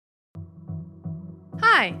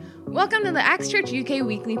Hi, welcome to the Acts Church UK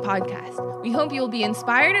Weekly Podcast. We hope you will be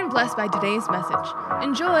inspired and blessed by today's message.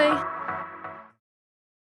 Enjoy!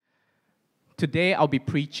 Today I'll be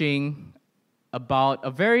preaching about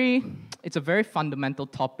it's a very fundamental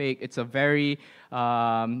topic. It's a very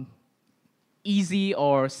easy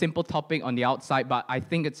or simple topic on the outside, but I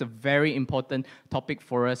think it's a very important topic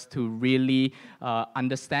for us to really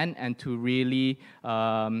understand and to really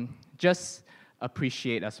just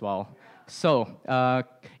appreciate as well. So,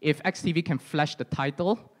 if XTV can flash the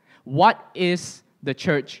title, what is the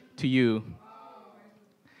church to you?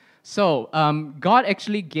 So, God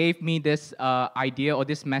actually gave me this idea or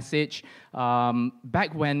this message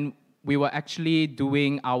back when we were actually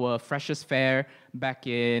doing our Freshers Fair back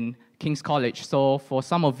in King's College. So for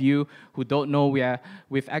some of you who don't know,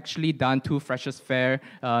 we've actually done 2 Freshers Fair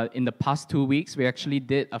in the past 2 weeks. We actually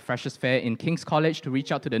did a Freshers Fair in King's College to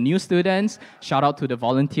reach out to the new students, shout out to the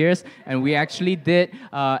volunteers, and we actually did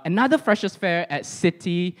another Freshers Fair at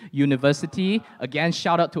City University. Again,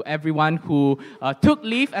 shout out to everyone who took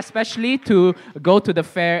leave, especially to go to the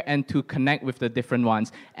fair and to connect with the different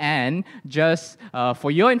ones. And just for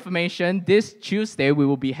your information, this Tuesday we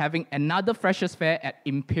will be having another Freshers Fair at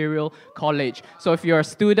Imperial College. So if you're a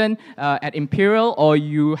student at Imperial or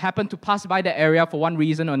you happen to pass by the area for one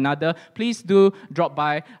reason or another, please do drop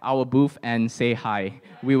by our booth and say hi.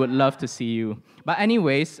 We would love to see you. But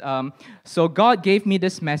anyways, so God gave me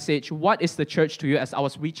this message, what is the church to you, as I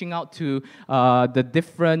was reaching out to the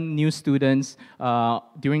different new students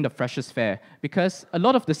during the Freshers Fair. Because a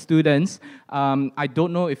lot of the students, I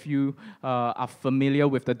don't know if you are familiar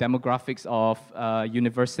with the demographics of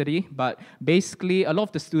university, but basically a lot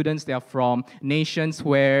of the students, they are from nations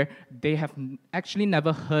where they have actually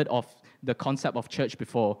never heard of the concept of church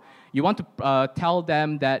before. You want to tell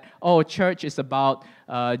them that, oh, church is about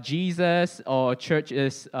Jesus, or church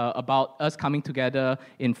is about us coming together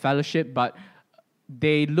in fellowship, but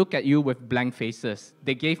they look at you with blank faces.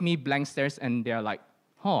 They gave me blank stares, and they're like,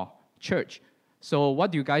 church. So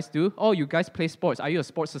what do you guys do? Oh, you guys play sports. Are you a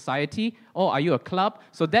sports society? Oh, are you a club?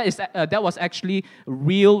 So that was actually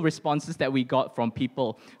real responses that we got from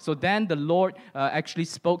people. So then the Lord actually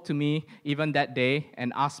spoke to me even that day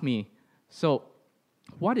and asked me, so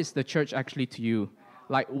what is the church actually to you?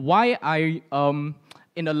 Like, why are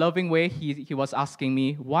in a loving way, he was asking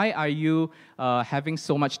me, why are you having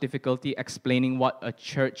so much difficulty explaining what a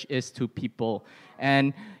church is to people?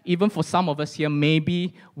 And even for some of us here,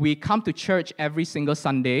 maybe we come to church every single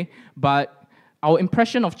Sunday, but our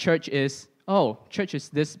impression of church is, oh, church is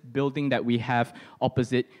this building that we have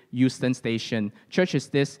opposite Euston Station. Church is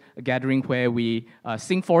this gathering where we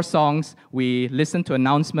sing 4 songs, we listen to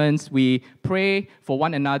announcements, we pray for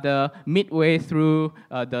one another midway through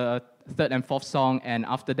the 3rd and 4th song, and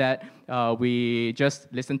after that, we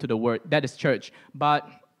just listen to the word. That is church. But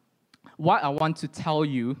what I want to tell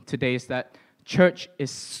you today is that church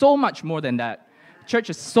is so much more than that.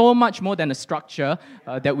 Church is so much more than a structure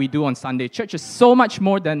that we do on Sunday. Church is so much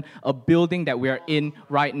more than a building that we are in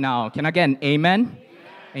right now. Can I get an amen?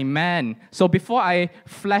 Amen. So before I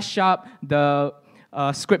flash up the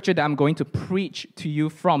scripture that I'm going to preach to you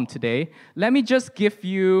from today, let me just give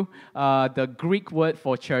you the Greek word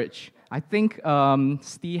for church. I think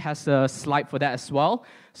Steve has a slide for that as well.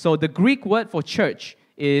 So the Greek word for church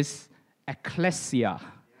is ekklesia.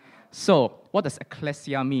 So what does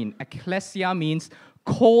ekklesia mean? Ekklesia means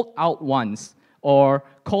called out ones, or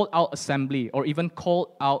called out assembly, or even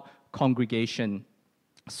called out congregation.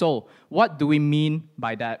 So what do we mean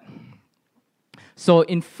by that? So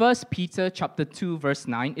in 1 Peter chapter 2, verse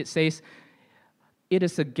 9, it says, it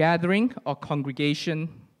is a gathering or congregation.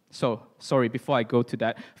 So, sorry, before I go to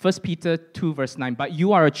that, 1 Peter 2, verse 9, but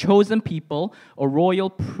you are a chosen people, a royal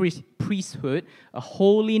priesthood, a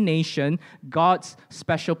holy nation, God's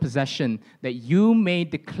special possession, that you may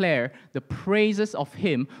declare the praises of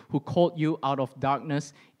Him who called you out of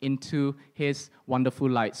darkness into His wonderful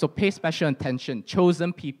light. So pay special attention.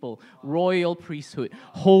 Chosen people, royal priesthood,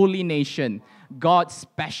 holy nation, God's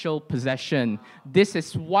special possession. This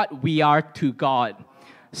is what we are to God.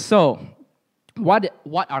 So, what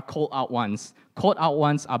are called out ones? Called out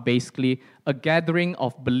ones are basically a gathering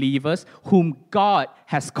of believers whom God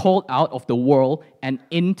has called out of the world and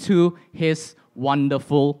into His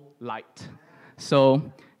wonderful light.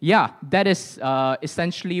 So, yeah, that is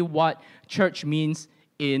essentially what church means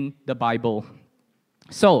in the Bible.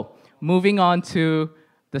 So, moving on to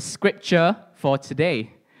the scripture for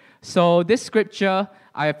today. So, this scripture,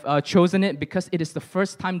 I've chosen it because it is the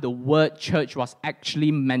first time the word church was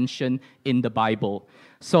actually mentioned in the Bible.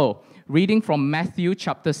 So, reading from Matthew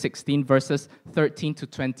chapter 16, verses 13 to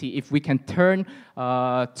 20, if we can turn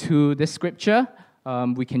to this scripture,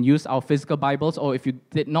 we can use our physical Bibles, or if you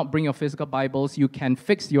did not bring your physical Bibles, you can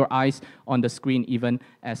fix your eyes on the screen even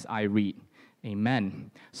as I read.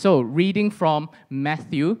 Amen. So, reading from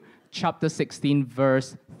Matthew chapter 16,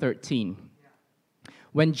 verse 13.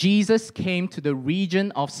 When Jesus came to the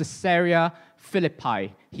region of Caesarea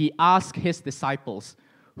Philippi, he asked his disciples,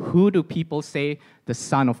 "Who do people say the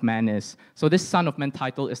Son of Man is?" So this Son of Man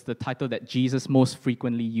title is the title that Jesus most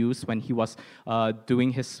frequently used when he was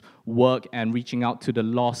doing his work and reaching out to the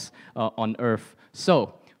lost on earth.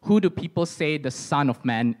 So, who do people say the Son of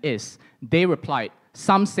Man is? They replied,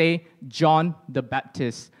 some say John the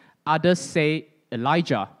Baptist, others say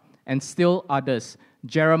Elijah, and still others,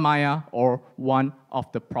 Jeremiah or one of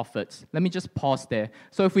the prophets. Let me just pause there.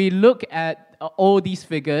 So if we look at all these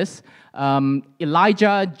figures,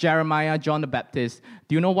 Elijah, Jeremiah, John the Baptist,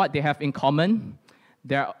 do you know what they have in common?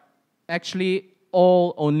 They're actually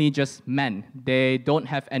all only just men. They don't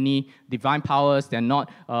have any divine powers. They're not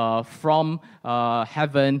from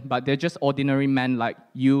heaven, but they're just ordinary men like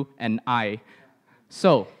you and I.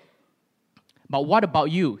 So, but what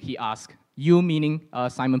about you, he asked. You meaning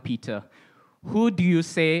Simon Peter. Who do you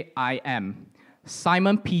say I am?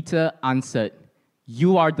 Simon Peter answered,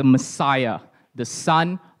 you are the Messiah, the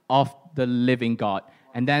Son of the living God.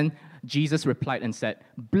 And then Jesus replied and said,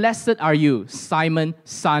 blessed are you, Simon,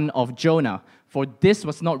 son of Jonah, for this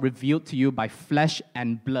was not revealed to you by flesh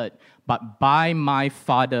and blood, but by my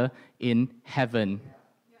Father in heaven.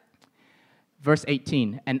 Verse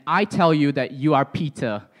 18, and I tell you that you are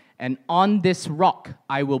Peter, and on this rock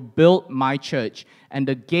I will build my church, and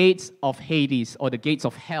the gates of Hades, or the gates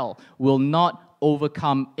of hell, will not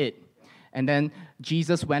overcome it. And then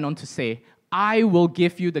Jesus went on to say, I will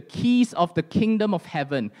give you the keys of the kingdom of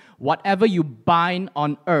heaven. Whatever you bind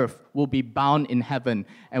on earth will be bound in heaven,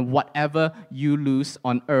 and whatever you loose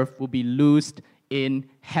on earth will be loosed in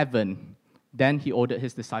heaven. Then he ordered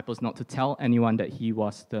his disciples not to tell anyone that he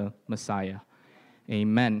was the Messiah.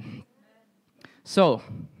 Amen. So,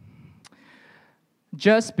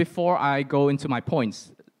 just before I go into my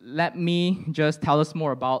points, let me just tell us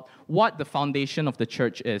more about what the foundation of the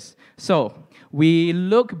church is. So, we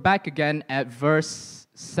look back again at verse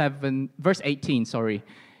 18,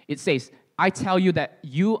 It says, I tell you that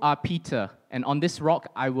you are Peter, and on this rock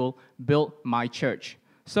I will build my church.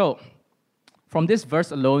 So, from this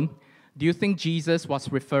verse alone, do you think Jesus was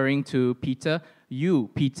referring to Peter? You,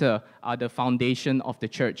 Peter, are the foundation of the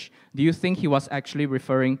church. Do you think he was actually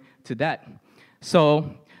referring to that?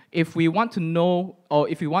 So, if we want to know, or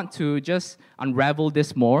if we want to just unravel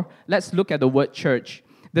this more, let's look at the word church.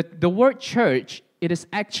 The word church, it is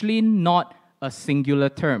actually not a singular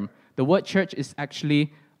term. The word church is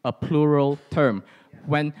actually a plural term.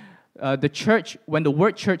 When the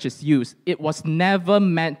word church is used, it was never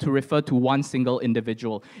meant to refer to one single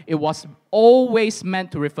individual. It was always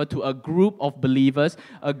meant to refer to a group of believers,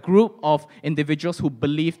 a group of individuals who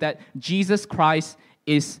believe that Jesus Christ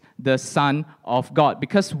is the Son of God.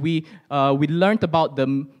 Because we learned about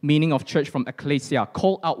the meaning of church from ecclesia,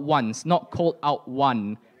 called out once, not called out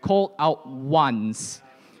one, called out once.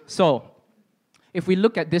 So, if we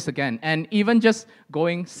look at this again, and even just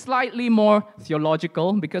going slightly more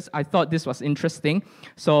theological, because I thought this was interesting.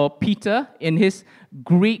 So Peter, in his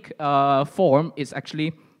Greek form, is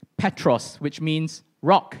actually Petros, which means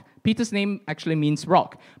rock. Peter's name actually means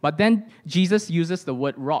rock. But then Jesus uses the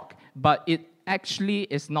word rock, but it actually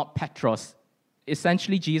is not Petros.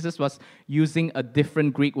 Essentially, Jesus was using a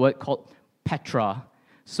different Greek word called Petra.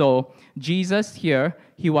 So Jesus here,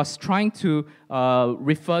 he was trying to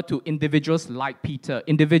refer to individuals like Peter,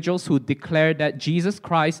 individuals who declare that Jesus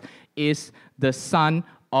Christ is the Son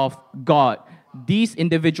of God. These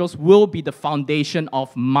individuals will be the foundation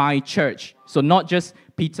of my church. So not just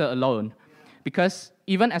Peter alone. Because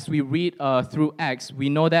even as we read through Acts, we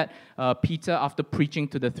know that Peter, after preaching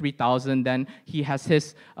to the 3,000, then he has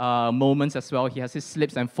his moments as well. He has his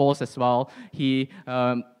slips and falls as well. He,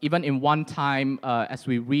 even in one time, as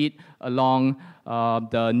we read along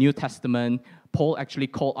the New Testament, Paul actually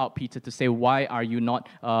called out Peter to say, why are you not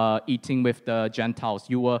eating with the Gentiles?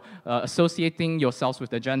 You were associating yourselves with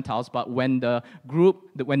the Gentiles, but when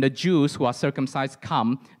the Jews who are circumcised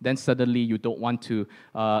come, then suddenly you don't want to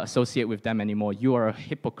associate with them anymore. You are a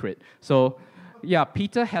hypocrite. So, yeah,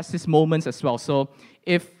 Peter has his moments as well. So,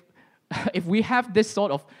 if we have this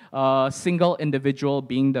sort of single individual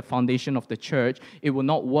being the foundation of the church, it will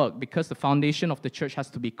not work because the foundation of the church has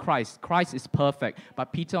to be Christ. Christ is perfect,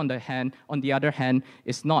 but Peter, on the other hand,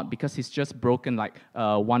 is not because he's just broken like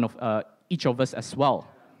one of each of us as well.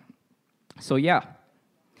 So yeah,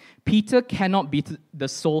 Peter cannot be the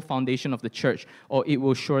sole foundation of the church, or it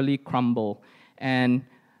will surely crumble. And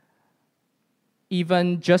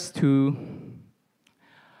even just to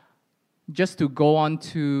go on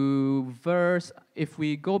to verse, if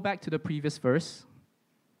we go back to the previous verse,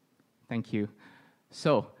 thank you.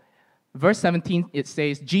 So, verse 17, it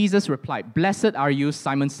says, Jesus replied, "Blessed are you,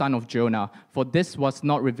 Simon, son of Jonah, for this was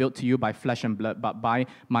not revealed to you by flesh and blood, but by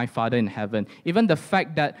my Father in heaven." Even the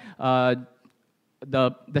fact that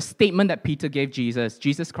the statement that Peter gave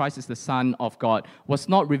Jesus Christ is the Son of God, was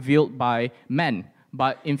not revealed by men,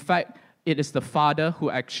 but in fact, it is the Father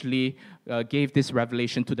who actually gave this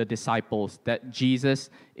revelation to the disciples, that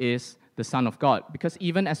Jesus is the Son of God. Because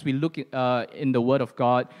even as we look in the Word of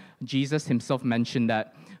God, Jesus himself mentioned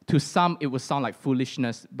that to some it will sound like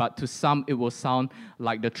foolishness, but to some it will sound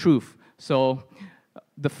like the truth. So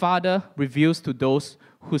the Father reveals to those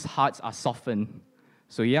whose hearts are softened.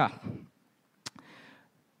 So yeah.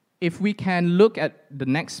 If we can look at the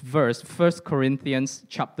next verse, 1 Corinthians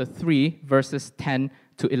chapter 3, verses 10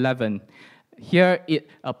 to 11. Here,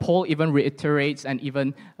 Paul even reiterates and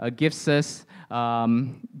even gives us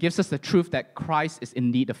the truth that Christ is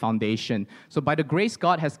indeed the foundation. So by the grace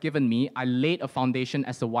God has given me, I laid a foundation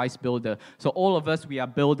as a wise builder. So all of us, we are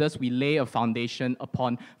builders. We lay a foundation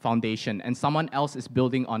upon foundation, and someone else is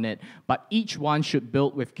building on it. But each one should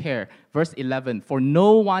build with care. Verse 11, "For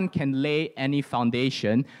no one can lay any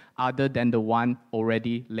foundation other than the one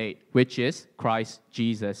already laid, which is Christ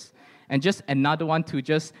Jesus." And just another one to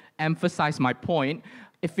just emphasize my point,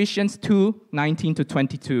 Ephesians 2:19 to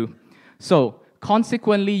 22. "So,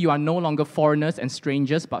 consequently, you are no longer foreigners and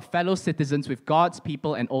strangers, but fellow citizens with God's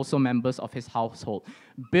people and also members of his household,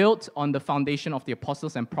 built on the foundation of the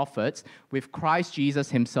apostles and prophets, with Christ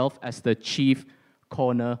Jesus himself as the chief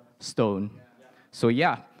cornerstone." So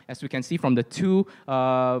yeah, as we can see from the two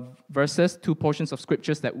verses, two portions of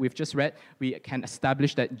scriptures that we've just read, we can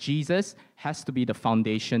establish that Jesus has to be the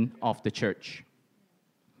foundation of the church.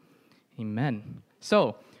 Amen.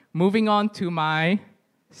 So, moving on to my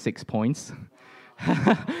 6 points.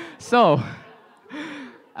 So,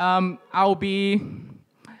 I'll be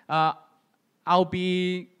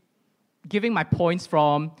giving my points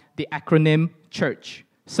from the acronym CHURCH.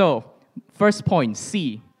 So, first point,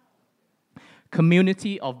 C.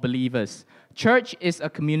 Community of believers. Church is a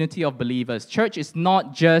community of believers. Church is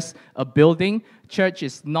not just a building. Church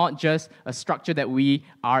is not just a structure that we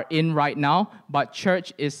are in right now, but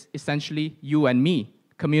church is essentially you and me.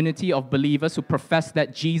 Community of believers who profess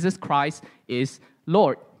that Jesus Christ is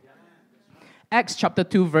Lord. Acts chapter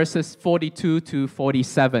 2, verses 42 to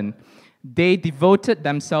 47. "They devoted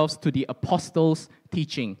themselves to the apostles'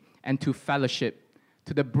 teaching and to fellowship,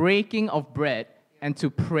 to the breaking of bread and to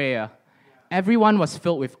prayer. Everyone was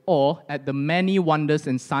filled with awe at the many wonders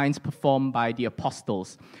and signs performed by the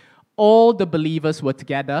apostles. All the believers were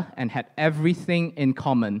together and had everything in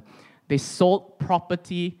common. They sold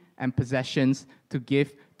property and possessions to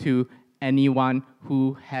give to anyone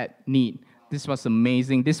who had need." This was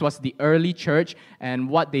amazing. This was the early church, and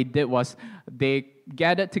what they did was they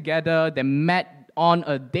gathered together, they met on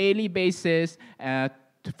a daily basis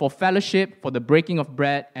for fellowship, for the breaking of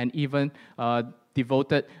bread, and even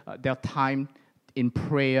devoted their time in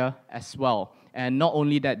prayer as well. And not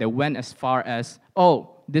only that, they went as far as,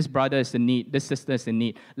 "Oh, this brother is in need, this sister is in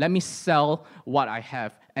need. Let me sell what I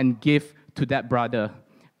have and give to that brother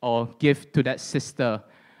or give to that sister."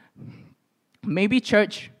 Maybe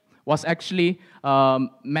church was actually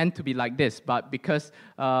meant to be like this, but because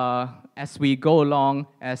as we go along,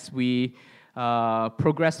 as we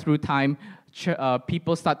progress through time,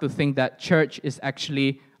 people start to think that church is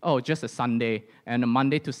actually, just a Sunday, and a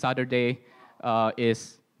Monday to Saturday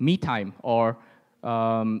is me time, or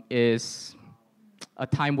is a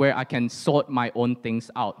time where I can sort my own things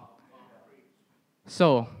out.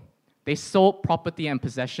 So, they sold property and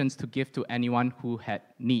possessions to give to anyone who had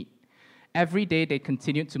need. Every day they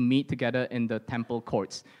continued to meet together in the temple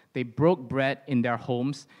courts. They broke bread in their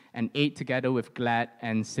homes and ate together with glad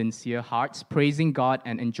and sincere hearts, praising God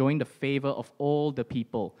and enjoying the favor of all the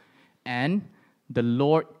people. And the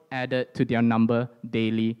Lord added to their number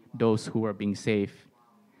daily those who were being saved.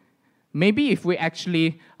 Maybe if we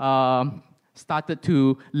actually started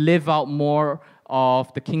to live out more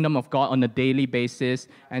of the kingdom of God on a daily basis,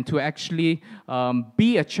 and to actually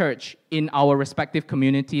be a church in our respective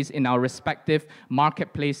communities, in our respective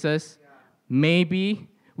marketplaces, maybe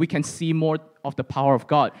we can see more of the power of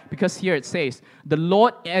God. Because here it says, the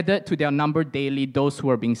Lord added to their number daily those who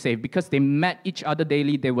were being saved. Because they met each other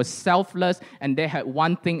daily, they were selfless, and they had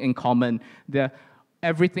one thing in common.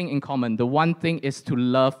 Everything in common. The one thing is to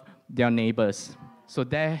love their neighbors. So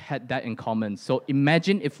they had that in common. So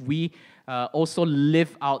imagine if we also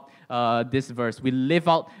live out this verse. We live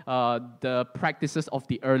out the practices of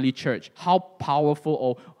the early church. How powerful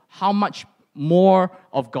or how much more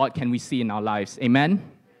of God can we see in our lives? Amen?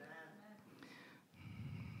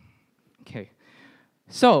 Okay.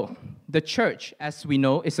 So, the church, as we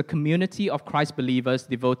know, is a community of Christ believers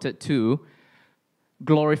devoted to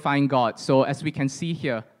glorifying God. So, as we can see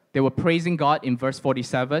here, they were praising God in verse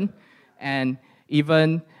 47 and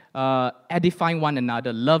even edifying one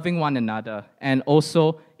another, loving one another, and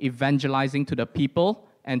also evangelizing to the people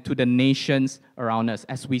and to the nations around us,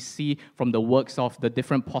 as we see from the works of the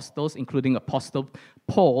different apostles, including Apostle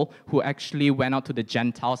Paul, who actually went out to the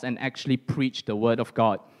Gentiles and actually preached the word of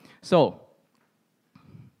God. So,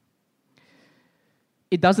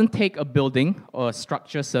 it doesn't take a building or a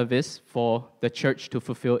structure service for the church to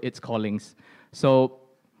fulfill its callings. So,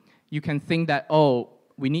 you can think that,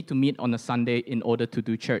 we need to meet on a Sunday in order to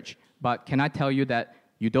do church. But can I tell you that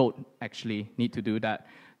you don't actually need to do that?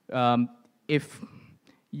 If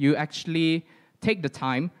you actually take the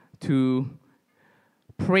time to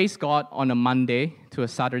praise God on a Monday to a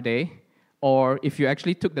Saturday, or if you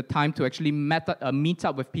actually took the time to actually meet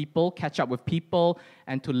up with people, catch up with people,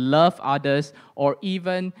 and to love others, or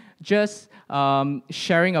even just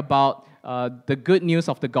sharing about the good news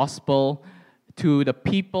of the gospel to the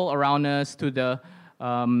people around us, to the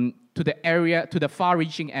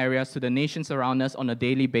far-reaching areas, to the nations around us on a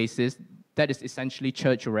daily basis, that is essentially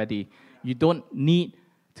church already. You don't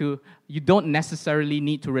necessarily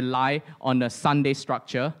need to rely on a Sunday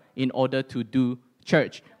structure in order to do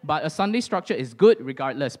church. But a Sunday structure is good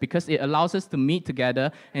regardless, because it allows us to meet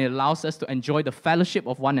together and it allows us to enjoy the fellowship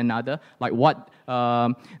of one another, like what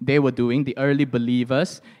they were doing, the early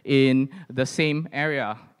believers in the same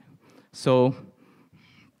area. So,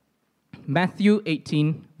 Matthew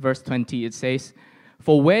 18, verse 20, it says,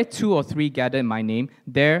 "For where 2 or 3 gather in my name,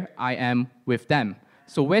 there I am with them."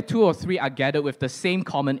 So where 2 or 3 are gathered with the same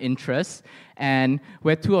common interests, and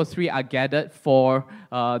where 2 or 3 are gathered for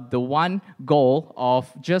the one goal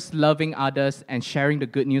of just loving others and sharing the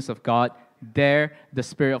good news of God, there the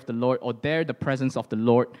Spirit of the Lord, or there the presence of the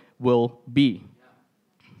Lord will be.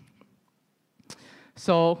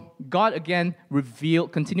 So God again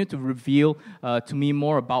continued to reveal to me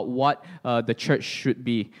more about what the church should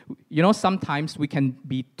be. You know, sometimes we can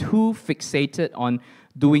be too fixated on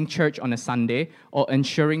doing church on a Sunday or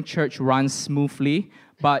ensuring church runs smoothly,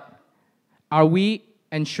 but are we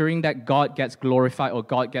ensuring that God gets glorified or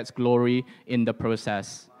God gets glory in the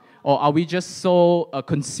process? Or are we just so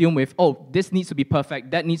consumed with, this needs to be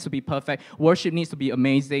perfect, that needs to be perfect, worship needs to be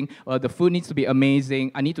amazing, the food needs to be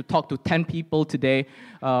amazing, I need to talk to 10 people today,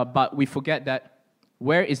 but we forget that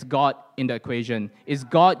where is God in the equation? Is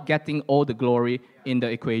God getting all the glory in the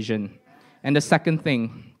equation? And the second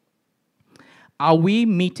thing, are we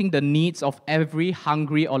meeting the needs of every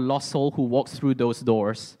hungry or lost soul who walks through those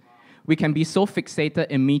doors? We can be so fixated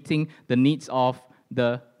in meeting the needs of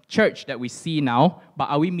the church that we see now, but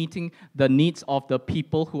are we meeting the needs of the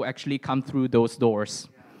people who actually come through those doors?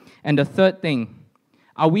 And the third thing,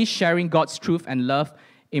 are we sharing God's truth and love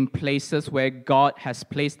in places where God has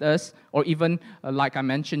placed us, or even, like I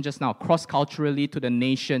mentioned just now, cross-culturally to the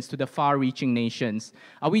nations, to the far-reaching nations?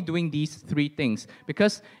 Are we doing these 3 things?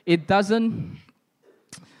 Because it doesn't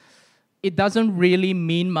really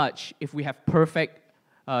mean much if we have perfect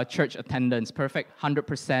church attendance, perfect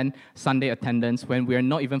 100% Sunday attendance, when we are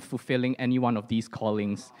not even fulfilling any one of these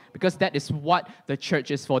callings. Because that is what the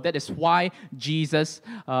church is for. That is why Jesus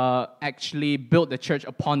actually built the church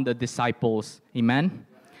upon the disciples. Amen?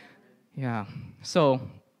 Yeah. So,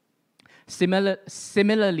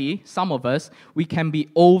 similarly, some of us, we can be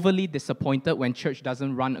overly disappointed when church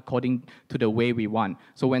doesn't run according to the way we want.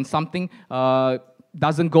 So when something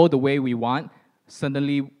doesn't go the way we want,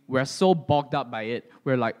 suddenly we're so bogged up by it.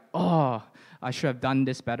 We're like, I should have done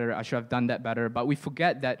this better, I should have done that better. But we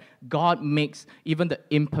forget that God makes even the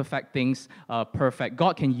imperfect things perfect.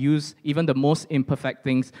 God can use even the most imperfect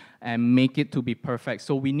things and make it to be perfect.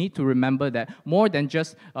 So we need to remember that more than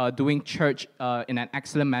just doing church in an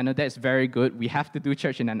excellent manner, that is very good. We have to do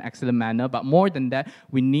church in an excellent manner. But more than that,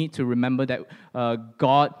 we need to remember that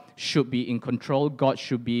God should be in control. God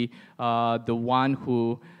should be the one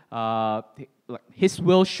who... His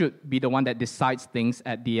will should be the one that decides things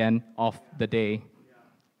at the end of the day.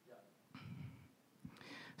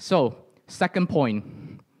 So, second point,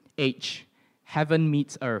 H, heaven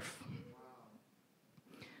meets earth.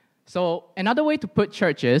 So, another way to put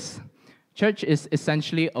church is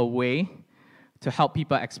essentially a way to help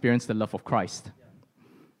people experience the love of Christ.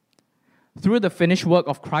 Through the finished work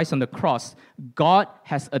of Christ on the cross, God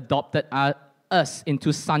has adopted us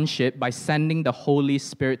into sonship by sending the Holy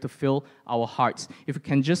Spirit to fill our hearts. If we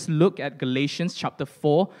can just look at Galatians chapter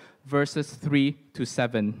 4, verses 3 to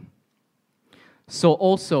 7. So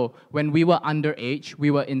also, when we were underage,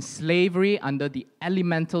 we were in slavery under the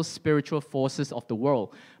elemental spiritual forces of the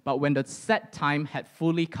world. But when the set time had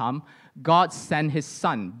fully come, God sent His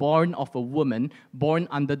Son, born of a woman, born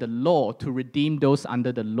under the law, to redeem those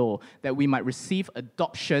under the law, that we might receive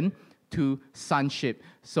adoption to sonship.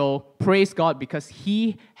 So praise God, because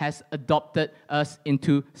He has adopted us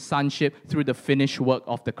into sonship through the finished work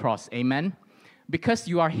of the cross. Amen? Because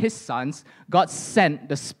you are His sons, God sent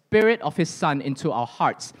the Spirit of His Son into our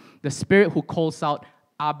hearts, the Spirit who calls out,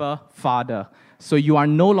 Abba, Father. So you are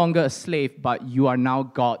no longer a slave, but you are now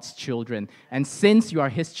God's children. And since you are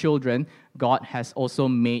His children, God has also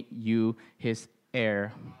made you His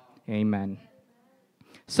heir. Amen.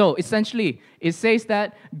 So essentially, it says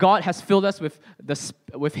that God has filled us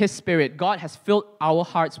with His Spirit. God has filled our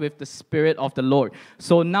hearts with the Spirit of the Lord.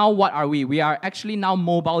 So now what are we? We are actually now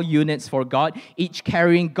mobile units for God, each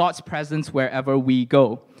carrying God's presence wherever we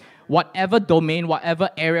go. Whatever domain, whatever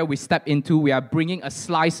area we step into, we are bringing a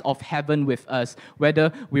slice of heaven with us,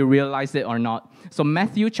 whether we realize it or not. So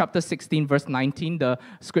Matthew chapter 16, verse 19, the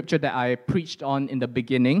scripture that I preached on in the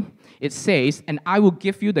beginning, it says, "And I will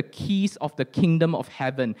give you the keys of the kingdom of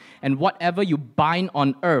heaven, and whatever you bind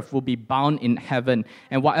on earth will be bound in heaven,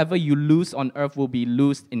 and whatever you loose on earth will be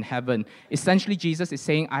loosed in heaven." Essentially, Jesus is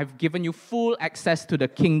saying, I've given you full access to the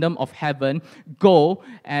kingdom of heaven. Go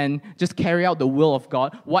and just carry out the will of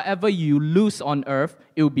God. Whatever you loose on earth,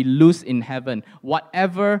 it will be loosed in heaven.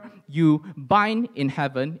 Whatever you bind in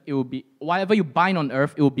heaven, whatever you bind on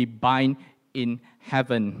earth, it will be bind in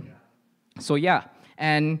heaven. So yeah,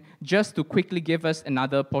 and just to quickly give us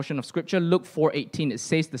another portion of scripture, Luke 4:18, it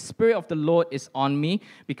says, "The Spirit of the Lord is on me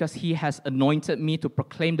because He has anointed me to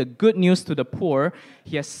proclaim the good news to the poor.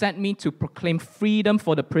 He has sent me to proclaim freedom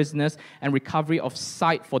for the prisoners and recovery of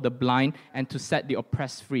sight for the blind, and to set the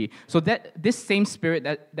oppressed free." So that this same Spirit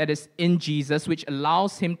that is in Jesus, which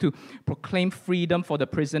allows Him to proclaim freedom for the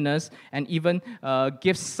prisoners and even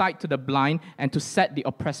give sight to the blind and to set the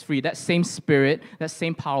oppressed free, that same Spirit, that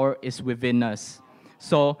same power is within us.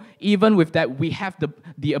 So even with that, we have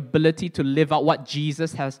the ability to live out what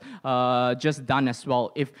Jesus has just done as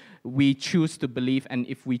well, if we choose to believe and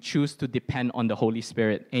if we choose to depend on the Holy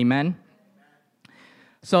Spirit. Amen?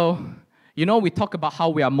 So, we talk about how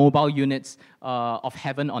we are mobile units of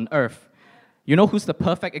heaven on earth. You know who's the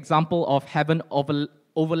perfect example of heaven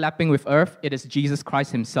overlapping with earth? It is Jesus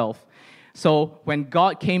Christ Himself. So when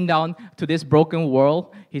God came down to this broken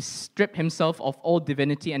world, He stripped Himself of all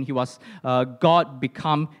divinity, and He was God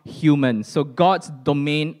become human. So God's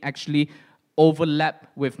domain actually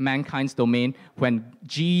overlapped with mankind's domain when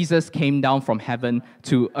Jesus came down from heaven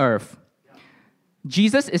to earth.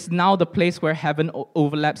 Jesus is now the place where heaven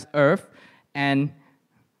overlaps earth. And,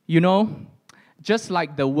 just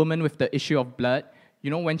like the woman with the issue of blood,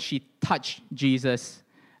 when she touched Jesus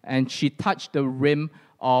and she touched the rim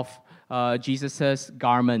of Jesus'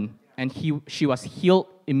 garment, and she was healed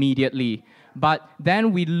immediately. But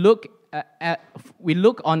then we look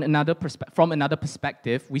on from another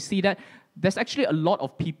perspective. We see that there's actually a lot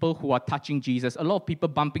of people who are touching Jesus, a lot of people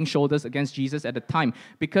bumping shoulders against Jesus at the time,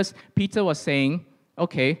 because Peter was saying,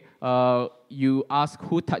 "Okay, you ask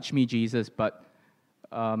who touched me, Jesus, but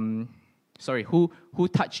who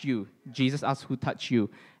touched you?" Jesus asked, "Who touched you?"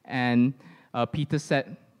 And Peter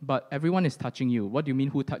said, "But everyone is touching you. What do you mean,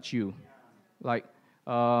 who touched you?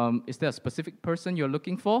 Is there a specific person you're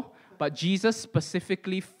looking for?" But Jesus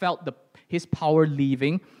specifically felt His power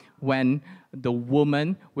leaving when the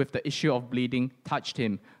woman with the issue of bleeding touched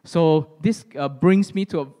Him. So this brings me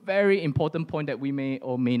to a very important point that we may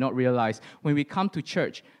or may not realize. When we come to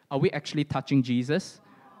church, are we actually touching Jesus?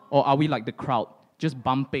 Or are we like the crowd, just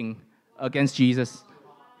bumping against Jesus?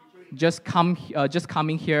 Just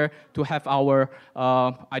coming here to have our,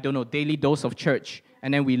 daily dose of church,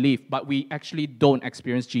 and then we leave, but we actually don't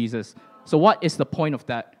experience Jesus. So what is the point of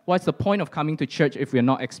that? What's the point of coming to church if we're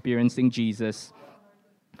not experiencing Jesus?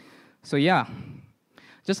 So yeah,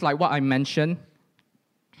 just like what I mentioned,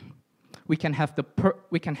 we can have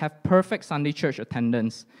perfect Sunday church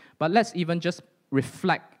attendance, but let's even just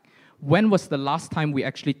reflect, when was the last time we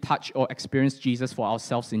actually touched or experienced Jesus for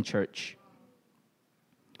ourselves in church?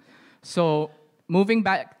 So moving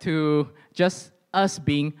back to just us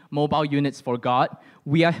being mobile units for God,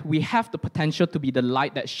 we have the potential to be the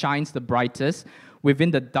light that shines the brightest within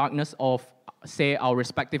the darkness of, say, our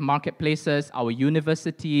respective marketplaces, our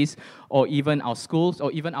universities, or even our schools,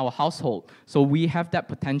 or even our household. So we have that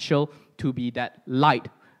potential to be that light,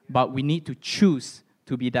 but we need to choose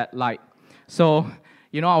to be that light. So,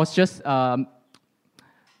 I was just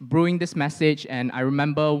brewing this message, and I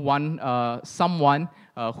remember someone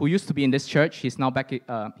who used to be in this church. He's now back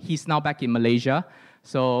in Malaysia.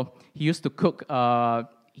 So he used to cook.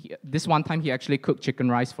 This one time, he actually cooked chicken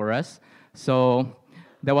rice for us. So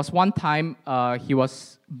there was one time he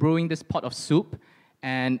was brewing this pot of soup,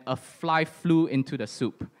 and a fly flew into the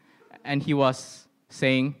soup, and he was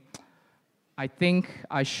saying, "I think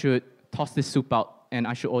I should toss this soup out, and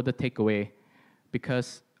I should order takeaway,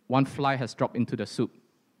 because one fly has dropped into the soup."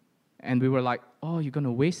 And we were like, "Oh, you're going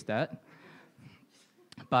to waste that?"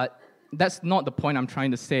 But that's not the point I'm trying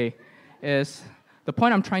to say. The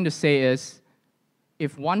point I'm trying to say is,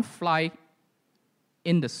 if one fly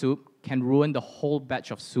in the soup can ruin the whole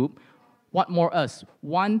batch of soup, what more us?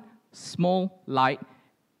 One small light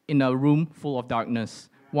in a room full of darkness.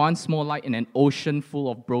 One small light in an ocean full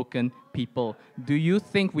of broken people. Do you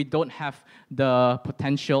think we don't have the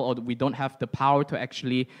potential, or we don't have the power to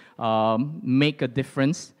actually make a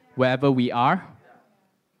difference wherever we are?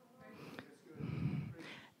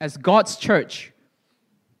 As God's church,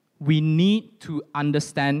 we need to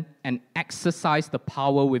understand and exercise the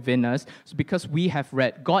power within us, because we have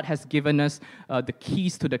read, God has given us the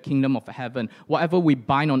keys to the kingdom of heaven. Whatever we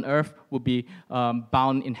bind on earth will be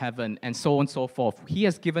bound in heaven, and so on and so forth. He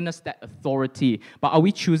has given us that authority. But are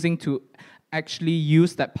we choosing to actually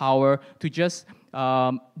use that power to just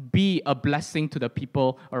be a blessing to the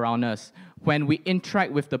people around us? When we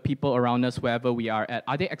interact with the people around us, wherever we are at,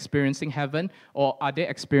 are they experiencing heaven, or are they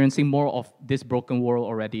experiencing more of this broken world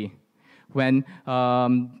already? When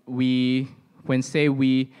we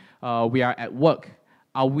are at work,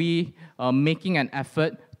 are we making an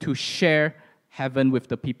effort to share heaven with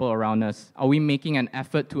the people around us? Are we making an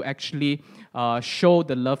effort to actually show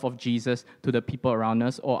the love of Jesus to the people around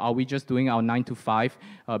us? Or are we just doing our 9 to 5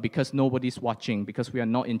 because nobody's watching, because we are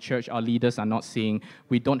not in church, our leaders are not seeing?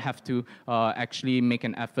 We don't have to actually make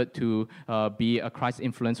an effort to be a Christ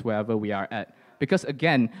influence wherever we are at. Because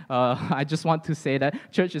again, I just want to say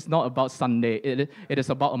that church is not about Sunday. It is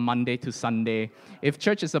about a Monday to Sunday. If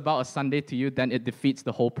church is about a Sunday to you, then it defeats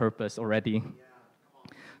the whole purpose already.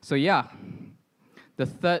 So yeah. The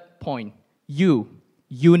third point,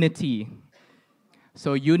 unity.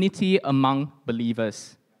 So unity among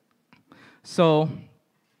believers. So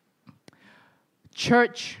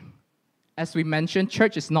church, as we mentioned,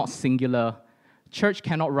 church is not singular. Church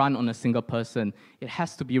cannot run on a single person. It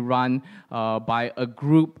has to be run by a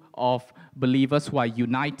group of believers who are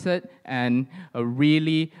united and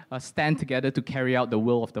really stand together to carry out the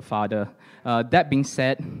will of the Father. That being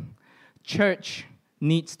said, church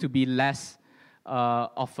needs to be less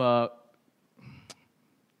of a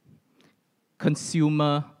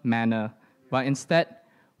consumer manner, but instead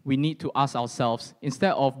we need to ask ourselves,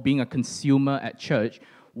 instead of being a consumer at church,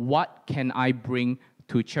 what can I bring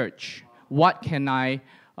to church? What can I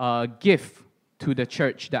give to the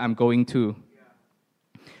church that I'm going to?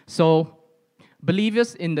 So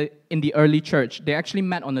believers in the early church, they actually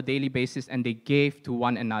met on a daily basis and they gave to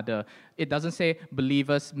one another. It doesn't say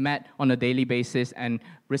believers met on a daily basis and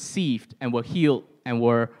received and were healed and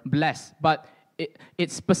were blessed, but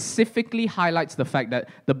it specifically highlights the fact that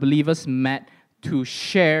the believers met to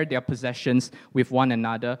share their possessions with one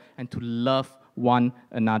another and to love one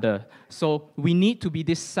another. So we need to be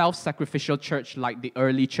this self-sacrificial church like the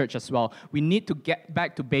early church as well. We need to get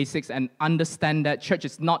back to basics and understand that church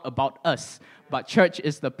is not about us, but church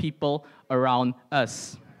is the people around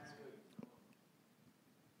us.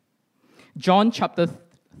 John chapter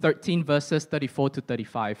 13, verses 34 to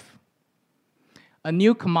 35. A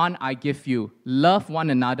new command I give you, love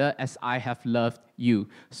one another as I have loved you.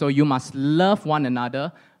 So you must love one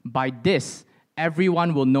another. By this,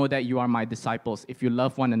 everyone will know that you are my disciples, if you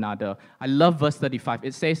love one another. I love verse 35.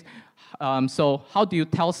 It says, so how do you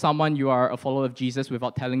tell someone you are a follower of Jesus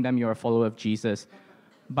without telling them you're a follower of Jesus?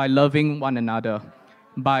 By loving one another.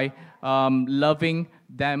 By loving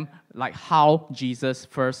them like how Jesus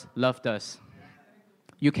first loved us.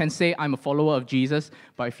 You can say, I'm a follower of Jesus,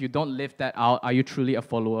 but if you don't live that out, are you truly a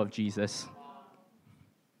follower of Jesus?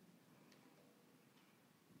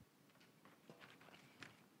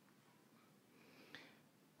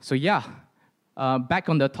 So yeah, back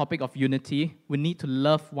on the topic of unity, we need to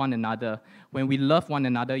love one another. When we love one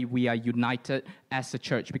another, we are united as a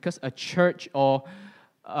church, because a church or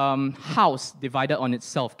house divided on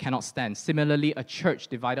itself cannot stand. Similarly, a church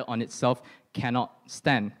divided on itself cannot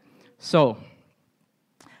stand. So,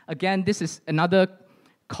 again, this is another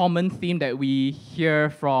common theme that we hear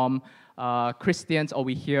from Christians or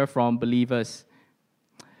we hear from believers.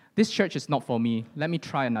 This church is not for me. Let me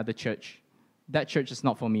try another church. That church is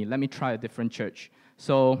not for me. Let me try a different church.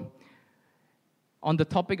 So on the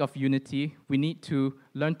topic of unity, we need to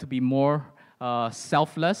learn to be more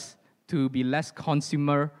selfless, to be less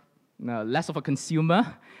less of a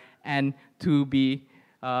consumer, and to be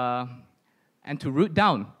and to root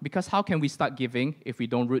down. Because how can we start giving if we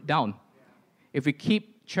don't root down? If we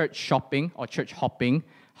keep church shopping or church hopping,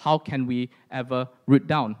 how can we ever root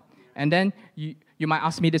down? And then you might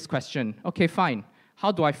ask me this question. Okay, fine.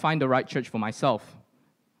 How do I find the right church for myself?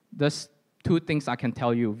 There's two things I can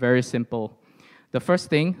tell you, very simple. The first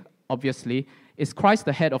thing, obviously, is Christ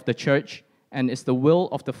the head of the church, and is the will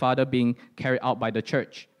of the Father being carried out by the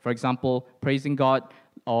church. For example, praising God,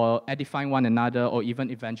 or edifying one another, or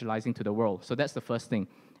even evangelizing to the world. So that's the first thing.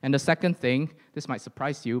 And the second thing, this might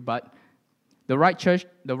surprise you, but the right church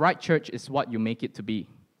is what you make it to be.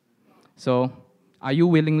 So, are you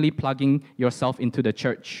willingly plugging yourself into the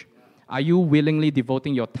church? Are you willingly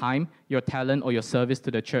devoting your time, your talent, or your service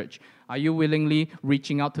to the church? Are you willingly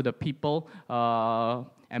reaching out to the people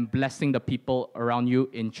and blessing the people around you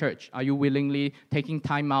in church? Are you willingly taking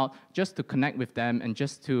time out just to connect with them and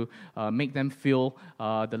just to make them feel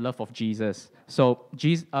the love of Jesus? So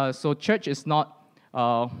church is not,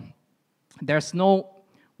 there's no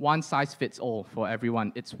one-size-fits-all for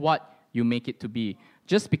everyone. It's what you make it to be.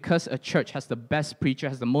 Just because a church has the best preacher,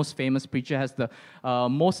 has the most famous preacher, has the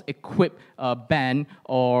most equipped band,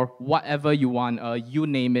 or whatever you want, you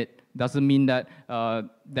name it, doesn't mean that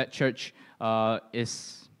that church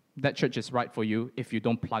is right for you if you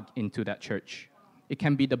don't plug into that church. It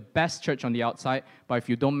can be the best church on the outside, but if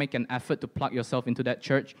you don't make an effort to plug yourself into that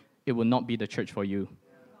church, it will not be the church for you.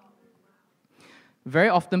 Very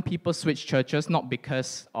often people switch churches not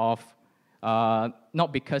because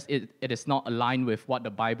it is not aligned with what the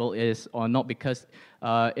Bible is, or not because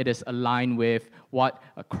it is aligned with what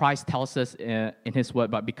Christ tells us in His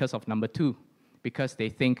Word, but because of number two, because they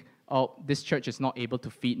think, oh, this church is not able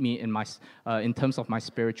to feed me in terms of my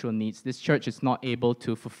spiritual needs. This church is not able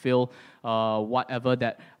to fulfill whatever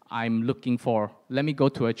that I'm looking for. Let me go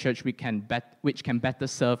to a church which can better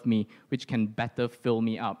serve me, which can better fill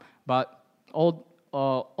me up. But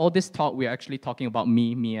all this talk, we're actually talking about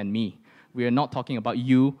me, and me. We are not talking about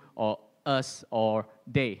you or us or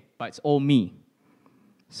they, but it's all me.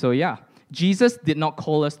 So yeah, Jesus did not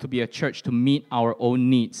call us to be a church to meet our own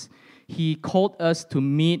needs. He called us to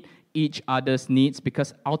meet each other's needs,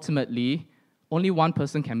 because ultimately, only one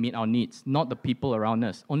person can meet our needs, not the people around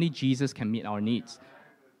us. Only Jesus can meet our needs.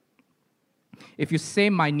 If you say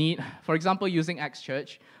my need, for example, using Acts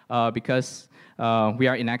Church, because we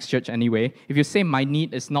are in Acts Church anyway, if you say my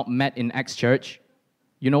need is not met in Acts Church,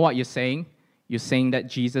 you know what you're saying? You're saying that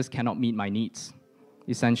Jesus cannot meet my needs,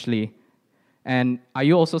 essentially. And are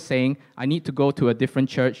you also saying, I need to go to a different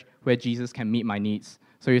church where Jesus can meet my needs?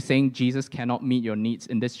 So you're saying Jesus cannot meet your needs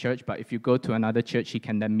in this church, but if you go to another church, He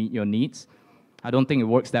can then meet your needs? I don't think it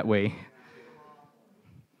works that way.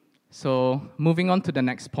 So moving on to the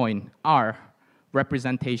next point, R,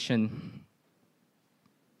 representation.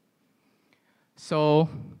 So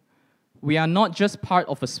we are not just part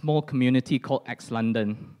of a small community called Acts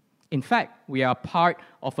London. In fact, we are part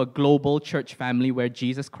of a global church family where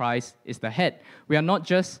Jesus Christ is the head. We are not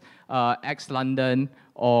just Acts London,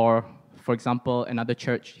 or, for example, another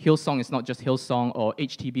church. Hillsong is not just Hillsong, or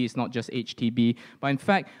HTB is not just HTB. But in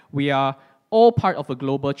fact, we are all part of a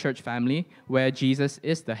global church family where Jesus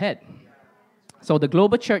is the head. So the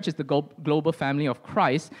global church is the global family of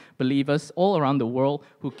Christ, believers all around the world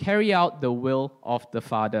who carry out the will of the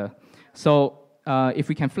Father. So if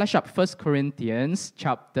we can flash up 1 Corinthians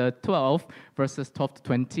chapter 12, verses 12 to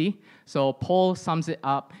 20. So Paul sums it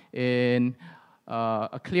up in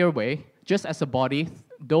a clear way. Just as a body,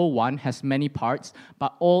 though one, has many parts,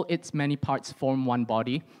 but all its many parts form one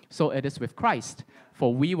body, so it is with Christ.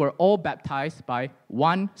 For we were all baptized by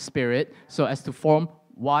one Spirit, so as to form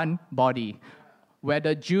one body.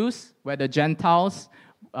 Whether Jews, whether Gentiles,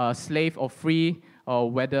 slave or free,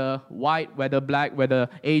 or whether white, whether black, whether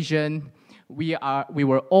Asian, we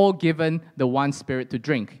were all given the one Spirit to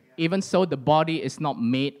drink. Even so, the body is not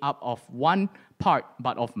made up of one part,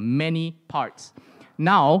 but of many parts.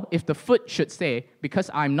 Now, if the foot should say, because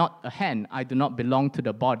I'm not a hand, I do not belong to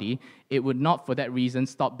the body, it would not for that reason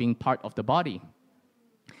stop being part of the body.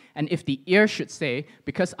 And if the ear should say,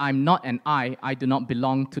 because I'm not an eye, I do not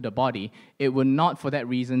belong to the body, it would not for that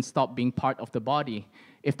reason stop being part of the body.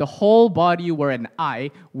 If the whole body were an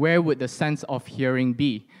eye, where would the sense of hearing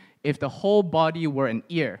be? If the whole body were an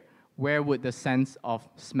ear, where would the sense of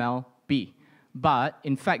smell be? But,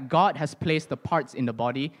 in fact, God has placed the parts in the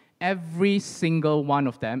body, every single one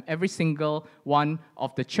of them, every single one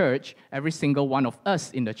of the church, every single one of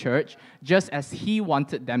us in the church, just as He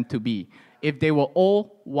wanted them to be. if they were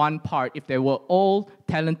all one part, if they were all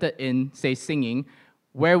talented in, say, singing,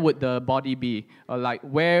 where would the body be? What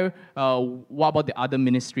about the other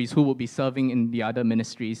ministries? Who would be serving in the other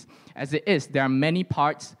ministries? As it is, there are many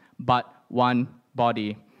parts, but one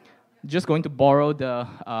body. Just going to borrow the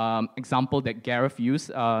example that Gareth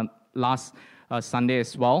used last Sunday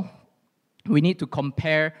as well. We need to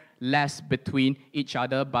compare less between each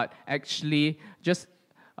other, but actually just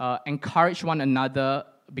encourage one another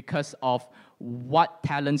because of what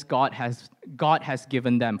talents God has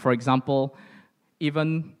given them. For example,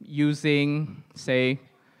 even using, say,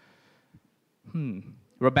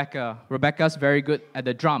 Rebecca. Rebecca's very good at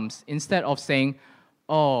the drums. Instead of saying,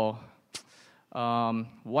 why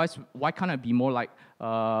can't I be more like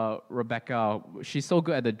Rebecca? She's so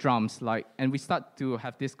good at the drums. And we start to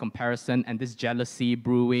have this comparison and this jealousy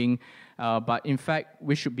brewing. But in fact,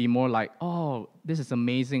 we should be more like, this is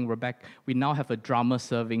amazing, Rebecca. We now have a drummer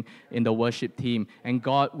serving in the worship team. And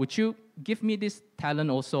God, would you give me this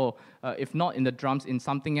talent also, if not in the drums, in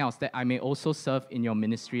something else, that I may also serve in your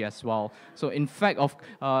ministry as well. So in fact,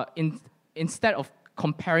 instead of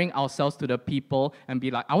comparing ourselves to the people and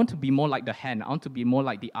be like, I want to be more like the hand, I want to be more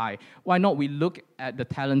like the eye. Why not we look at the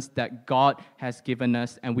talents that God has given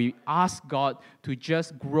us and we ask God to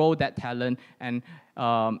just grow that talent and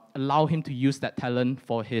allow Him to use that talent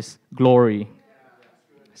for His glory.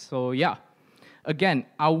 So yeah, again,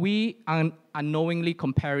 are we unknowingly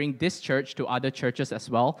comparing this church to other churches as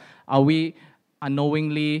well? Are we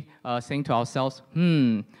unknowingly saying to ourselves,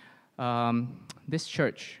 this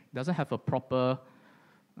church doesn't have a proper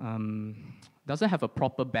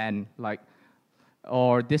band,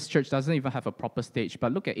 or this church doesn't even have a proper stage.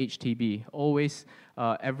 But look at HTB. Always,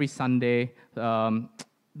 every Sunday,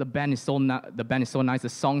 the band is so nice. The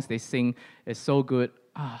songs they sing is so good.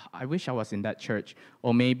 I wish I was in that church.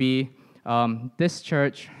 Or maybe this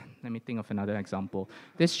church. Let me think of another example.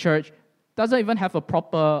 This church doesn't even have a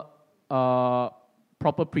proper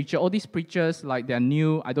preacher. All these preachers, they're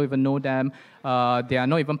new. I don't even know them. They are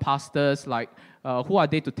not even pastors. Who are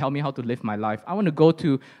they to tell me how to live my life? I want to go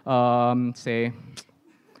to, say,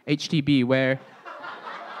 HTB, where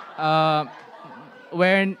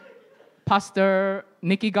Pastor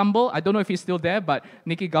Nicky Gumbel, I don't know if he's still there, but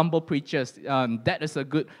Nicky Gumbel preaches. That is a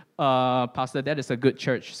good pastor. That is a good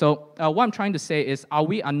church. So what I'm trying to say is, are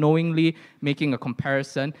we unknowingly making a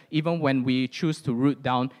comparison even when we choose to root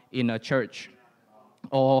down in a church?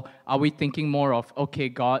 Or are we thinking more of, okay,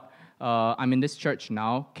 God, I'm in this church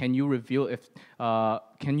now. Can you reveal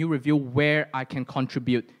where I can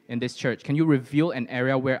contribute in this church? Can you reveal an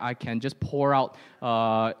area where I can just pour out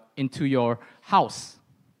into your house?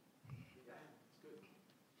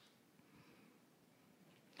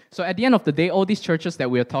 So at the end of the day, all these churches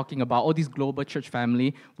that we are talking about, all these global church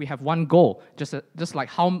family, we have one goal. Just like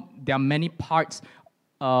how there are many parts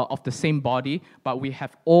of the same body, but we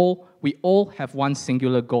all have one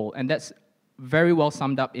singular goal, and that's very well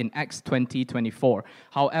summed up in Acts 20:24.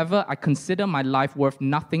 However, I consider my life worth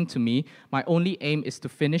nothing to me. My only aim is to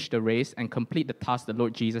finish the race and complete the task the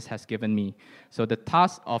Lord Jesus has given me. So the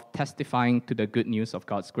task of testifying to the good news of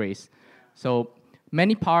God's grace. So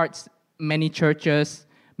many parts, many churches,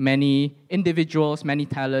 many individuals, many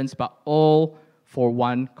talents, but all for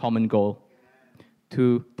one common goal: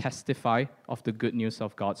 to testify of the good news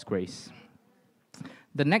of God's grace.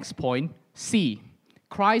 The next point, C,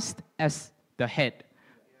 Christ as the head.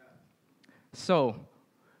 So,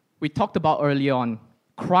 we talked about earlier on,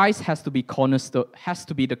 Christ has to be cornerstone, has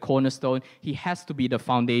to be the cornerstone. He has to be the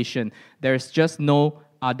foundation. There is just no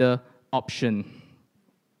other option.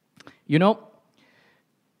 You know,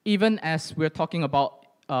 even as we're talking about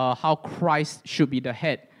how Christ should be the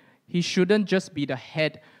head, He shouldn't just be the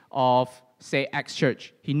head of, say, Acts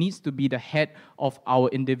Church. He needs to be the head of our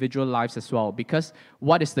individual lives as well. Because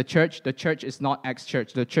what is the church? The church is not Acts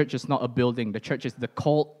Church. The church is not a building. The church is the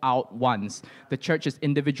called out ones. The church is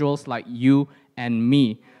individuals like you and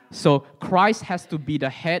me. So Christ has to be the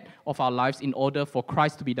head of our lives in order for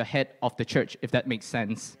Christ to be the head of the church, if that makes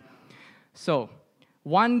sense. So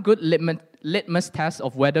one good litmus test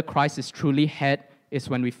of whether Christ is truly head is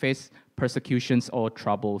when we face persecutions or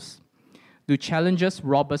troubles. Do challenges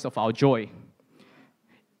rob us of our joy?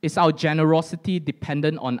 Is our generosity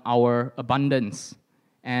dependent on our abundance?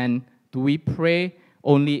 And do we pray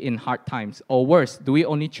only in hard times? Or worse, do we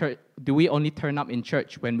only turn up in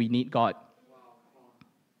church when we need God?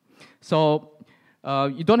 So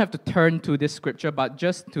you don't have to turn to this scripture, but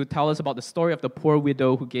just to tell us about the story of the poor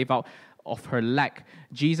widow who gave out of her lack.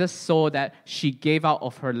 Jesus saw that she gave out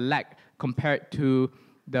of her lack compared to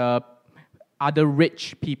the other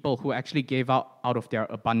rich people who actually gave out of their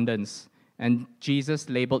abundance. And Jesus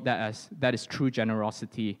labeled that as that is true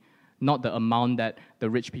generosity, not the amount that the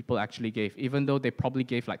rich people actually gave, even though they probably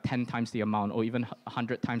gave like 10 times the amount or even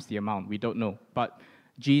 100 times the amount. We don't know. But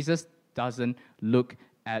Jesus doesn't look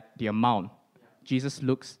at the amount. Jesus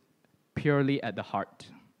looks purely at the heart.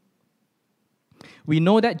 We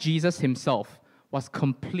know that Jesus himself was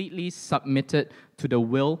completely submitted to the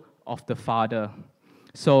will of the Father.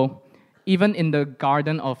 So even in the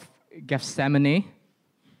Garden of Gethsemane,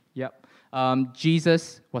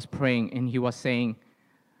 Jesus was praying and he was saying,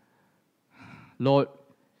 Lord,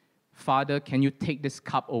 Father, can you take this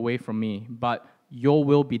cup away from me? But your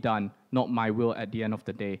will be done, not my will at the end of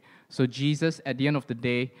the day. So Jesus, at the end of the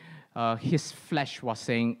day, his flesh was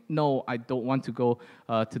saying, no, I don't want to go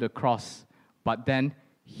to the cross. But then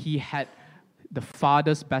he had the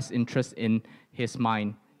Father's best interest in his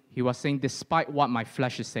mind. He was saying, despite what my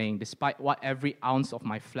flesh is saying, despite what every ounce of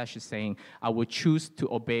my flesh is saying, I will choose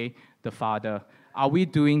to obey the Father. Are we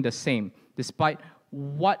doing the same? Despite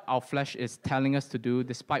what our flesh is telling us to do,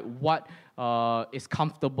 despite what is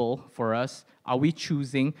comfortable for us, are we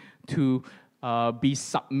choosing to be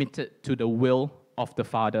submitted to the will of the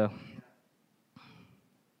Father?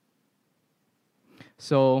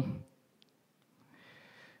 So,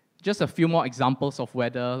 just a few more examples of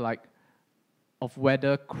whether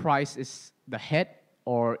Christ is the head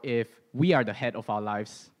or if we are the head of our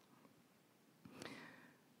lives.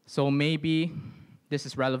 So maybe this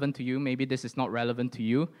is relevant to you, maybe this is not relevant to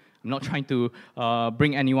you. I'm not trying to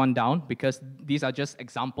bring anyone down because these are just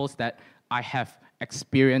examples that I have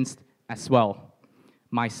experienced as well,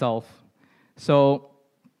 myself. So,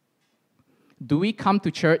 do we come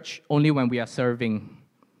to church only when we are serving?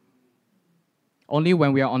 Only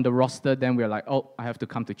when we are on the roster, then we're like, oh, I have to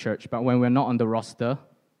come to church. But when we're not on the roster,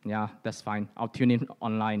 yeah, that's fine. I'll tune in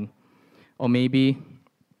online. Or maybe,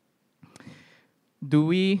 do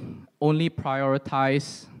we only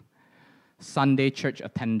prioritize Sunday church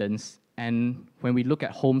attendance? And when we look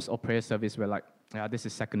at homes or prayer service, we're like, yeah, this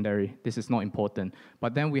is secondary. This is not important.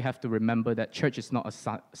 But then we have to remember that church is not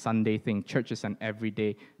a Sunday thing. Church is an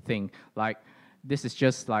everyday thing. Like, this is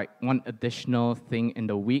just like one additional thing in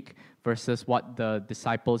the week versus what the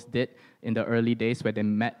disciples did in the early days where they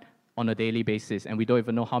met on a daily basis. And we don't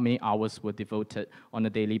even know how many hours were devoted on a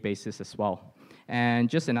daily basis as well. And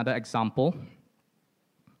just another example.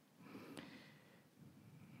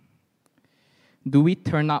 Do we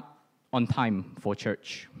turn up on time for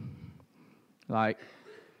church?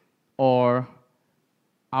 Or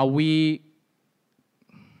are we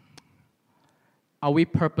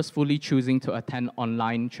purposefully choosing to attend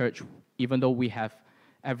online church even though we have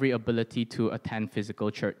every ability to attend physical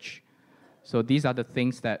church? So these are the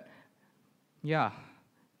things that,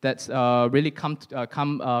 that's really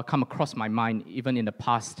come across my mind even in the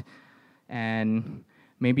past. And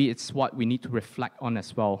maybe it's what we need to reflect on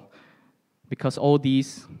as well. Because all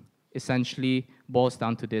these essentially boils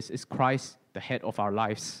down to this: is Christ the head of our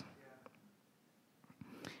lives?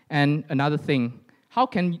 And another thing, how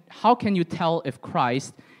can you tell if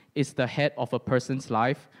Christ is the head of a person's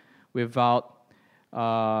life without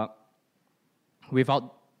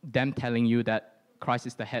them telling you that Christ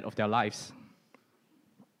is the head of their lives?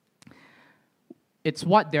 It's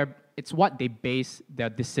what they base their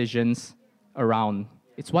decisions around.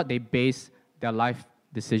 It's what they base their life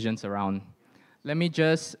decisions around. Let me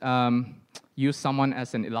just use someone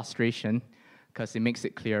as an illustration because it makes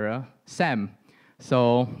it clearer. Sam.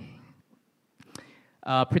 So,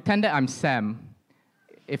 pretend that I'm Sam.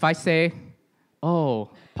 If I say, oh,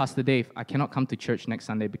 Pastor Dave, I cannot come to church next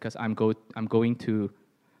Sunday because I'm going to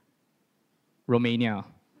Romania.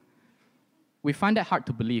 We find that hard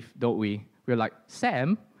to believe, don't we? We're like,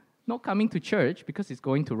 Sam, not coming to church because he's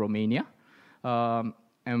going to Romania?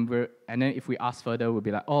 And then if we ask further, we'll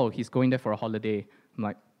be like, oh, he's going there for a holiday. I'm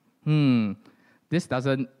like, this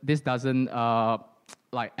doesn't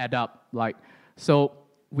add up. So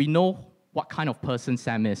we know what kind of person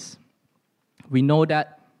Sam is. We know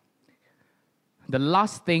that the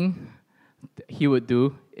last thing he would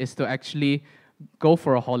do is to actually go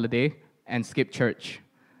for a holiday and skip church.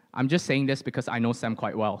 I'm just saying this because I know Sam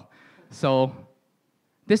quite well. So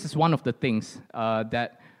this is one of the things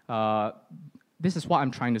this is what I'm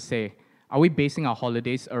trying to say. Are we basing our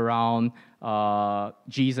holidays around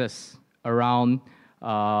Jesus, around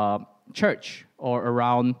church, or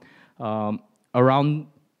around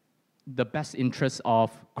the best interests of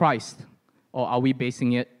Christ? Or are we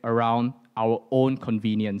basing it around our own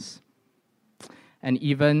convenience? And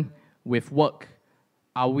even with work,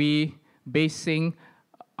 are we basing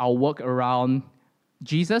our work around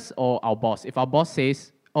Jesus or our boss? If our boss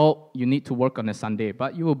says, oh, you need to work on a Sunday,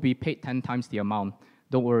 but you will be paid 10 times the amount,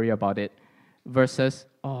 don't worry about it. versus,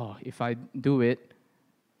 oh, if I do it,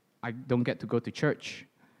 I don't get to go to church.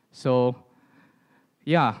 So,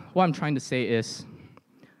 yeah, what I'm trying to say is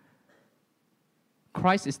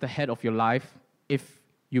Christ is the head of your life if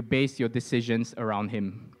you base your decisions around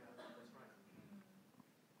him.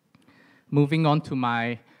 Moving on to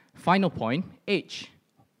my final point, H.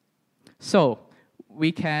 So,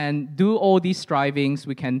 we can do all these strivings,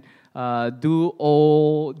 we can do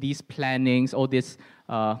all these plannings, all this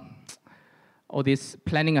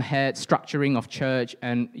planning ahead, structuring of church,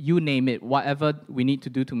 and you name it, whatever we need to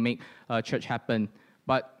do to make church happen.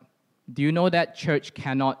 But do you know that church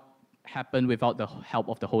cannot happen without the help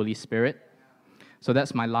of the Holy Spirit? So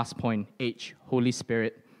that's my last point, H, Holy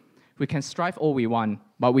Spirit. We can strive all we want,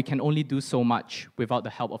 but we can only do so much without the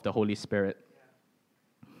help of the Holy Spirit.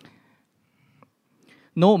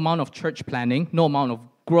 No amount of church planning, no amount of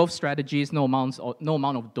growth strategies, no amount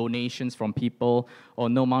of donations from people, or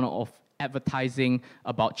no amount of advertising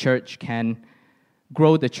about church can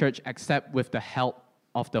grow the church except with the help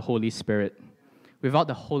of the Holy Spirit. Without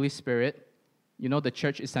the Holy Spirit, the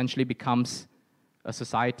church essentially becomes a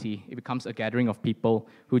society. It becomes a gathering of people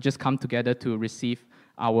who just come together to receive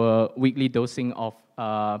our weekly dosing of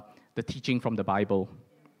the teaching from the Bible.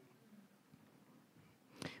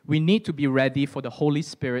 We need to be ready for the Holy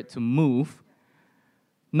Spirit to move,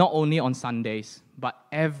 not only on Sundays, but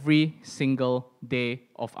every single day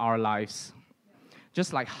of our lives.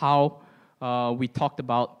 Just like how we talked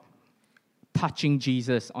about touching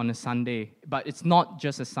Jesus on a Sunday, but it's not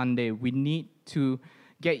just a Sunday. We need to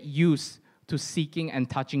get used to seeking and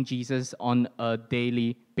touching Jesus on a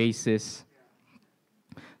daily basis.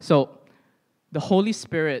 So, the Holy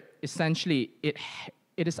Spirit, essentially, it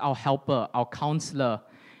is our helper, our counselor.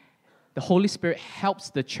 The Holy Spirit helps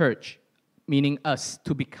the church, meaning us,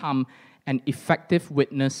 to become an effective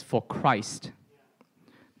witness for Christ.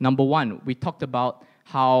 Number one, we talked about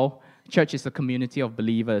how church is a community of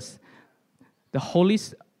believers.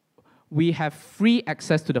 We have free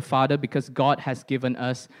access to the Father because God has given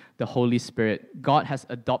us the Holy Spirit. God has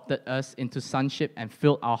adopted us into sonship and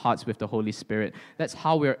filled our hearts with the Holy Spirit. That's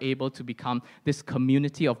how we're able to become this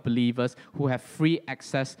community of believers who have free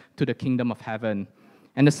access to the kingdom of heaven.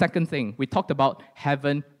 And the second thing, we talked about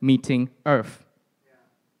heaven meeting earth.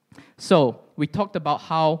 So, we talked about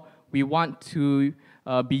how we want to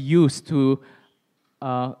be used so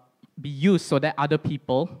that other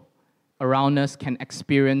people around us can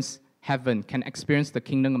experience heaven, can experience the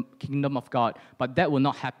kingdom of God. But that will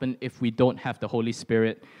not happen if we don't have the Holy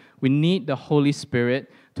Spirit. We need the Holy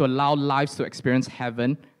Spirit to allow lives to experience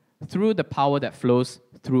heaven through the power that flows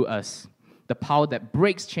through us. The power that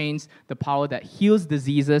breaks chains, the power that heals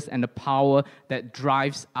diseases, and the power that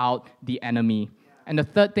drives out the enemy. And the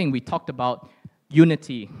third thing, we talked about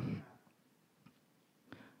unity.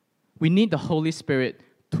 We need the Holy Spirit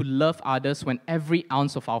to love others when every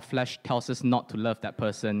ounce of our flesh tells us not to love that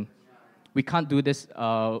person. We can't do this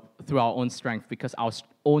through our own strength because our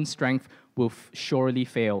own strength will surely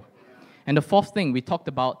fail. And the fourth thing, we talked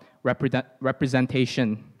about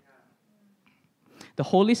representation. The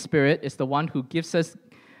Holy Spirit is the one who gives us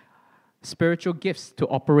spiritual gifts to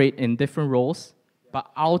operate in different roles, but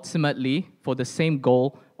ultimately for the same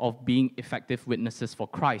goal of being effective witnesses for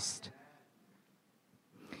Christ.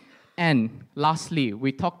 And lastly,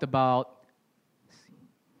 we talked about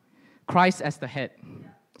Christ as the head.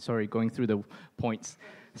 Sorry, going through the points.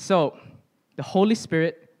 So, the Holy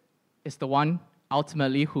Spirit is the one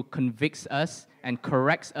ultimately who convicts us and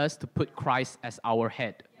corrects us to put Christ as our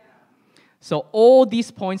head. So all these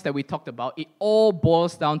points that we talked about, it all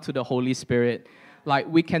boils down to the Holy Spirit. Like,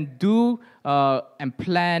 we can do and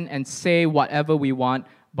plan and say whatever we want,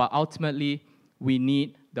 but ultimately, we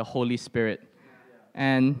need the Holy Spirit.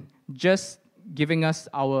 And just giving us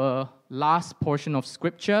our last portion of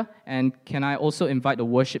Scripture, and can I also invite the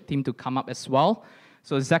worship team to come up as well?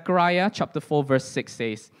 So Zechariah chapter 4, verse 6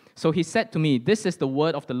 says, "So he said to me, this is the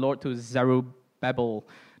word of the Lord to Zerubbabel,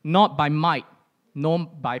 not by might, nor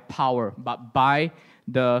by power, but by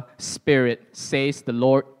the Spirit, says the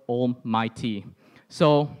Lord Almighty."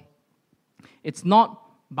 So, it's not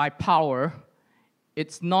by power,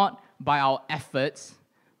 it's not by our efforts,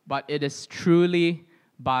 but it is truly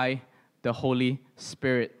by the Holy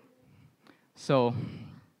Spirit. So,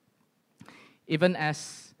 even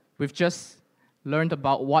as we've just learned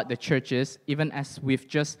about what the church is, even as we've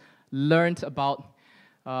just learned about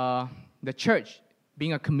the church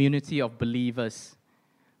being a community of believers,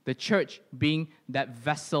 the church being that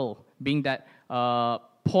vessel, being that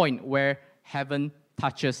point where heaven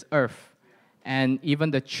touches earth, and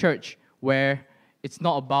even the church where it's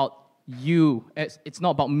not about you, it's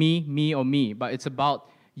not about me, or me, but it's about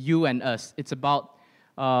you and us. It's about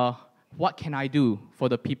what can I do for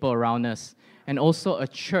the people around us. And also a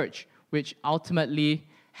church which ultimately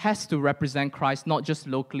has to represent Christ, not just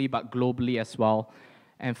locally, but globally as well.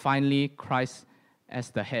 And finally, Christ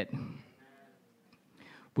as the head.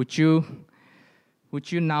 Would you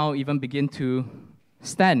now even begin to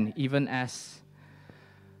stand, even as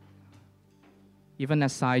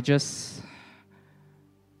I just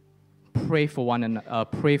pray for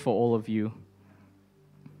pray for all of you.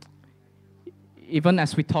 Even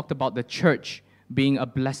as we talked about the church being a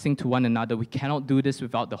blessing to one another, we cannot do this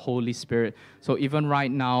without the Holy Spirit. So even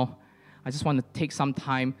right now, I just want to take some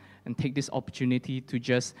time and take this opportunity to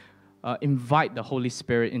just invite the Holy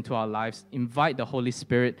Spirit into our lives, invite the Holy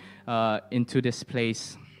Spirit into this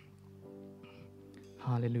place.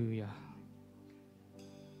 Hallelujah.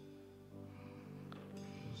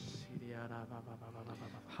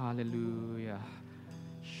 Hallelujah.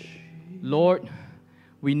 Lord,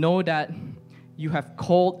 we know that you have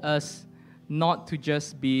called us not to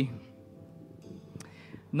just be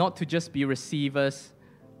receivers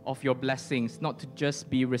of your blessings, not to just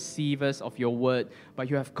be receivers of your word, but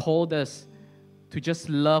you have called us to just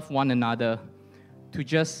love one another, to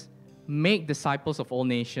just make disciples of all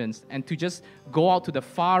nations, and to just go out to the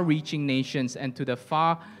far-reaching nations and to the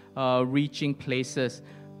far-reaching places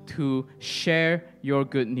to share your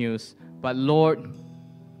good news. But Lord,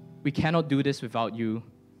 we cannot do this without you.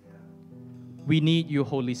 We need you,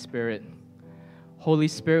 Holy Spirit. Holy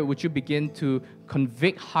Spirit, would you begin to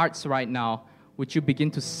convict hearts right now? Would you begin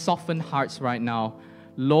to soften hearts right now?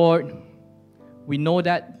 Lord, we know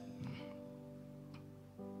that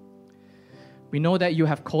you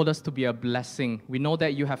have called us to be a blessing. We know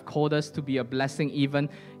that you have called us to be a blessing even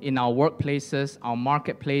in our workplaces, our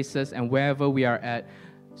marketplaces, and wherever we are at.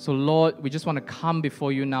 So Lord, we just want to come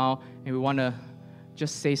before you now, and we want to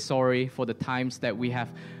just say sorry for the times that we have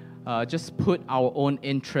just put our own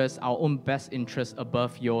interests, our own best interests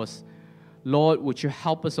above yours. Lord, would you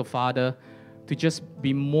help us, oh Father, to just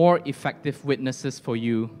be more effective witnesses for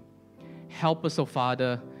you. Help us, oh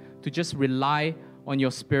Father, to just rely on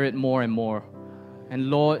your Spirit more and more. And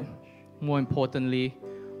Lord, more importantly,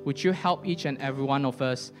 would you help each and every one of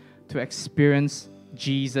us to experience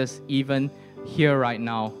Jesus even here right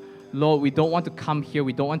now. Lord, we don't want to come here,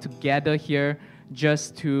 we don't want to gather here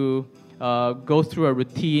just to go through a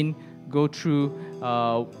routine, go through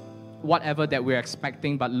whatever that we're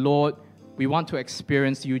expecting, but Lord, we want to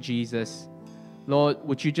experience you, Jesus. Lord,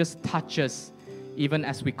 would you just touch us even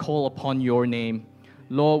as we call upon your name?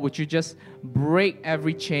 Lord, would you just break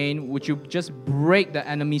every chain? Would you just break the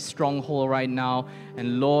enemy's stronghold right now?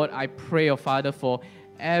 And Lord, I pray, oh Father, for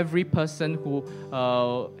every person who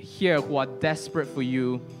here who are desperate for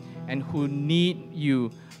you and who need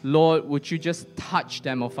you. Lord, would you just touch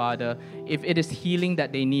them, oh Father? If it is healing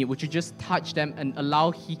that they need, would you just touch them and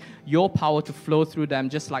allow your power to flow through them,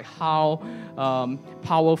 just like how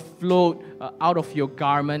power flowed out of your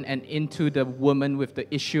garment and into the woman with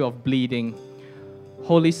the issue of bleeding.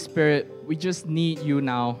 Holy Spirit, we just need you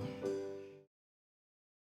now.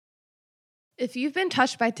 If you've been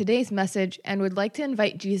touched by today's message and would like to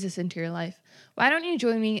invite Jesus into your life, why don't you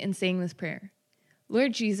join me in saying this prayer?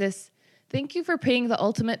 Lord Jesus, thank you for paying the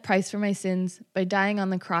ultimate price for my sins by dying on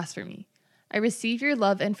the cross for me. I receive your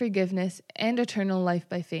love and forgiveness and eternal life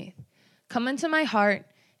by faith. Come into my heart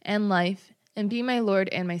and life and be my Lord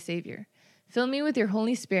and my Savior. Fill me with your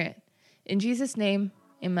Holy Spirit. In Jesus' name,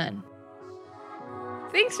 amen.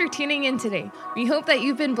 Thanks for tuning in today. We hope that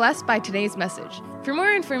you've been blessed by today's message. For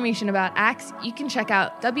more information about Acts, you can check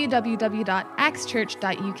out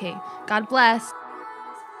www.actschurch.uk. God bless.